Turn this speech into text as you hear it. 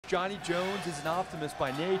Johnny Jones is an optimist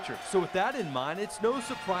by nature. So with that in mind, it's no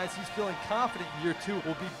surprise he's feeling confident year two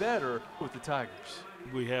will be better with the Tigers.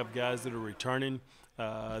 We have guys that are returning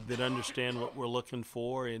that understand what we're looking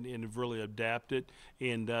for and have really adapted.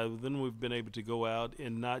 And then we've been able to go out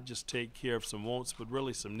and not just take care of some wants, but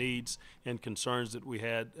really some needs and concerns that we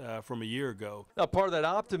had from a year ago. Now, part of that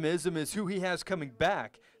optimism is who he has coming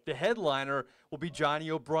back. The headliner will be Johnny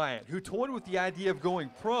O'Bryant, who toyed with the idea of going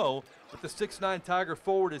pro, but the 6'9" Tiger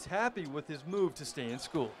forward is happy with his move to stay in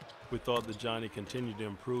school. We thought that Johnny continued to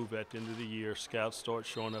improve at the end of the year. Scouts start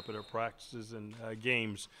showing up at our practices and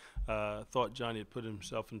games. Thought Johnny had put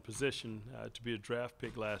himself in position to be a draft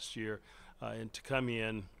pick last year and to come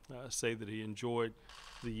in, say that he enjoyed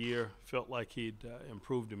the year, felt like he'd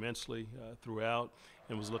improved immensely throughout,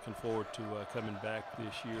 and was looking forward to coming back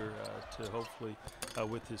this year to hopefully,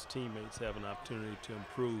 with his teammates, have an opportunity to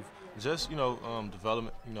improve. Just,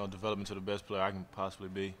 development to the best player I can possibly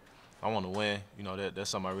be. I want to win. That's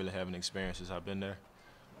something I really haven't experienced since I've been there.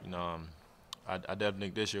 I definitely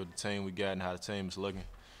think this year with the team we got and how the team is looking,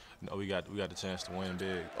 we got the chance to win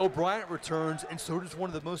big. O'Bryant returns, and so does one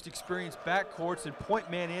of the most experienced backcourts in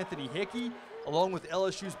point man Anthony Hickey, along with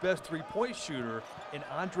LSU's best three-point shooter in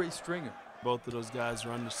Andre Stringer. Both of those guys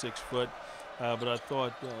are under 6 foot, but I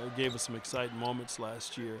thought gave us some exciting moments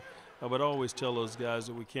last year. But I always tell those guys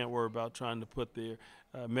that we can't worry about trying to put their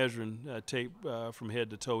measuring tape from head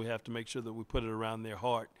to toe. We have to make sure that we put it around their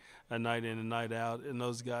heart night in and night out. And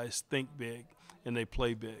those guys think big and they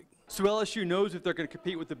play big. So LSU knows if they're going to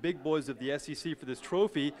compete with the big boys of the SEC for this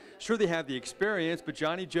trophy. Sure, they have the experience, but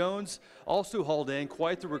Johnny Jones also hauled in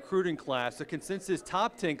quite the recruiting class, a consensus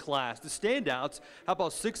top 10 class. The standouts, how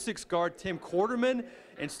about 6'6" guard Tim Quarterman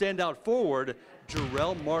and standout forward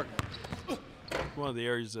Jarrell Martin. One of the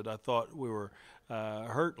areas that I thought we were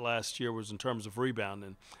hurt last year was in terms of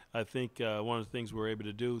rebounding. I think one of the things we were able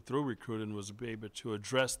to do through recruiting was to be able to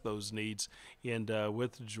address those needs, and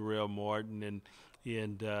with Jarrell Martin and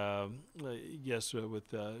yes,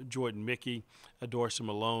 with Jordan Mickey, Dorsey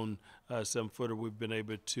Malone, 7-footer, we've been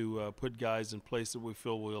able to put guys in place that we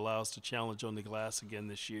feel will allow us to challenge on the glass again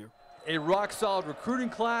this year. A rock-solid recruiting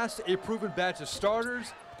class, a proven batch of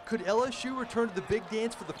starters. Could LSU return to the big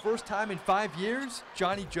dance for the first time in 5 years?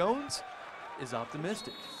 Johnny Jones is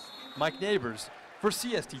optimistic. Mike Neighbors for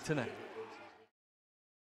CST Tonight.